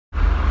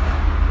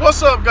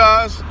What's up,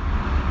 guys?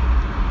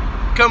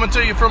 Coming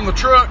to you from the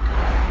truck.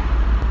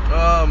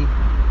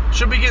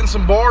 Should be getting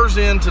some bars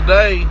in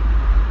today.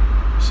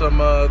 Some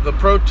the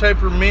Pro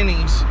Taper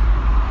Minis.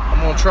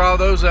 I'm gonna try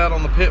those out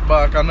on the pit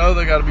bike. I know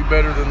they got to be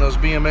better than those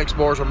BMX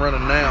bars I'm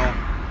running now.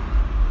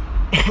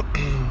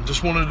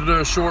 Just wanted to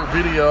do a short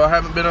video. I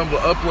haven't been able to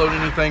upload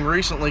anything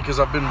recently because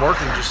I've been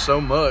working just so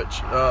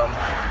much,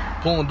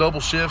 pulling double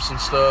shifts and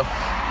stuff.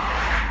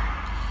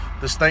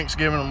 This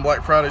Thanksgiving and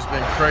Black Friday's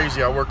been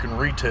crazy. I work in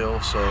retail,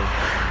 so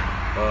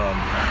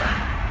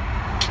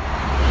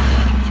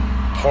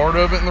part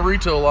of it in the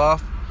retail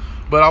life.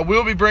 But I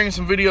will be bringing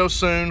some videos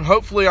soon.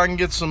 Hopefully I can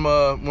get some,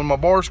 when my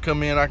bars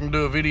come in, I can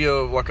do a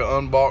video of like an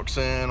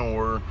unboxing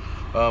or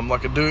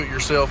like a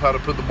do-it-yourself, how to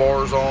put the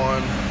bars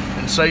on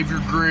and save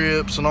your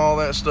grips and all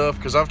that stuff,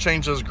 because I've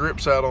changed those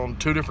grips out on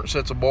 2 different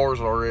sets of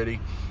bars already.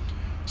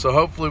 So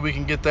hopefully we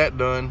can get that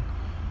done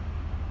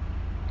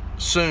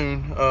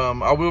soon.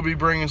 I will be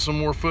bringing some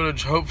more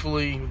footage,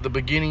 hopefully the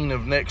beginning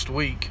of next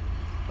week.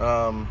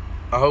 I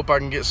hope I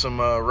can get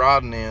some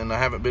riding in. I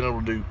haven't been able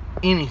to do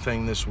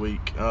anything this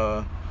week.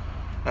 I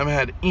haven't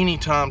had any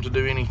time to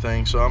do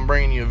anything, so I'm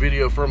bringing you a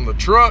video from the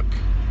truck.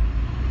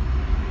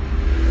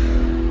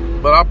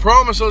 But I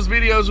promise those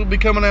videos will be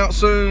coming out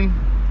soon.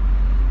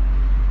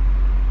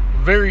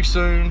 Very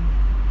soon.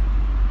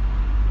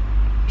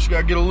 Just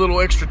gotta get a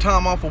little extra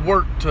time off of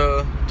work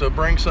to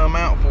bring some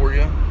out for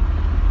you.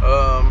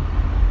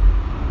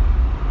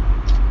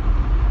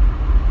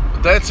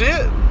 But that's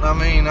it. I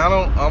mean, I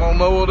don't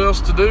know what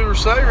else to do or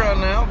say right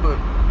now, but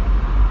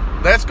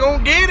that's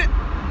gonna get it.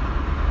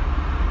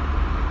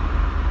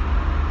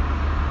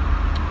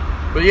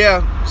 But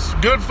yeah,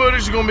 good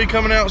footage is gonna be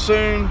coming out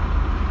soon.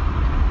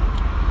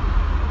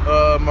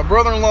 My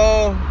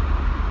brother-in-law,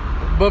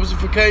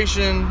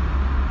 Bubsification,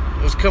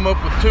 has come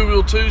up with Two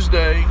Wheel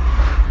Tuesday.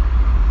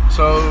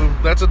 So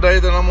that's a day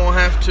that I'm gonna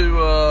have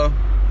to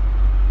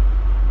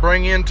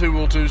bring in Two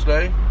Wheel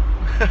Tuesday.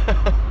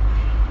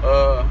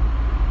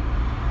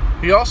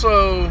 He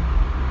also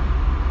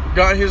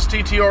got his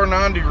TTR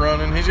 90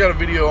 running. He's got a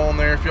video on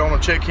there if y'all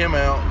want to check him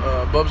out.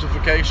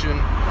 Bubsification.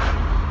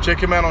 Check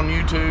him out on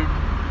YouTube.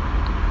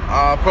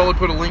 I'll probably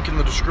put a link in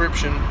the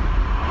description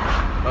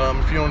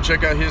if you want to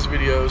check out his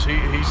videos.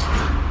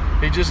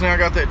 He just now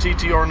got that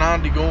TTR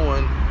 90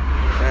 going,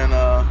 and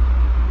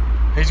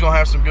he's gonna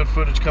have some good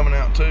footage coming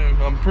out too.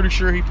 I'm pretty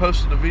sure he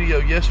posted a video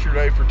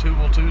yesterday for Two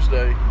Wheel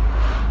Tuesday.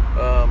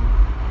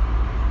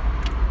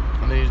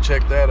 I need to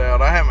check that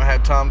out. I haven't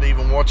had time to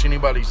even watch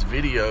anybody's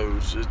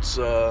videos.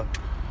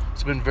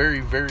 It's been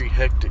very, very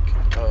hectic.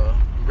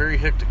 Very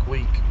hectic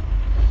week.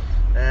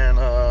 And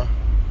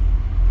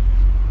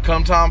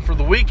come time for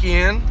the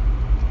weekend,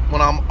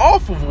 when I'm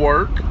off of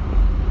work,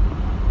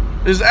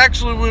 is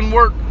actually when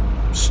work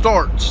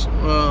starts,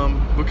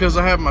 because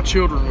I have my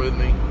children with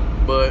me.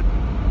 But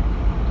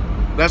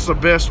that's the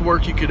best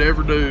work you could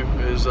ever do,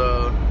 is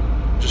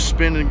just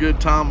spending good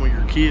time with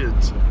your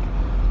kids.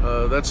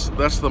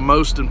 That's the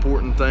most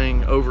important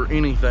thing over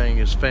anything,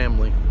 is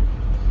family.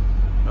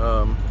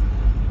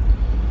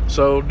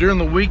 So during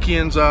the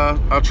weekends,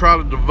 I try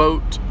to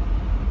devote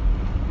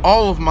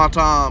all of my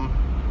time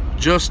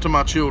just to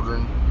my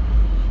children.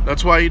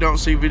 That's why you don't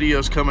see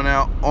videos coming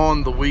out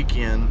on the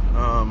weekend,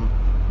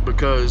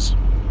 because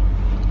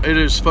it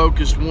is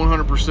focused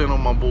 100%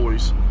 on my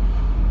boys.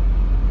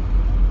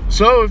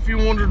 So if you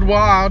wondered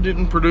why I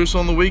didn't produce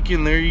on the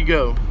weekend, there you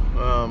go.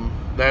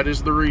 That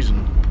is the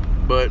reason.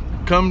 But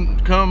come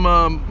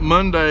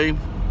Monday,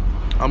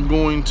 I'm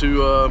going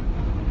to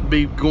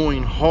be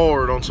going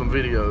hard on some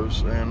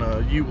videos, and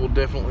you will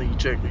definitely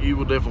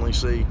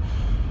see.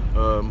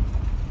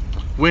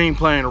 We ain't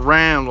playing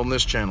around on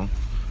this channel.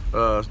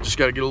 Just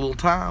got to get a little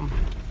time.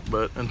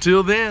 But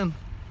until then,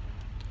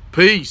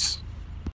 peace.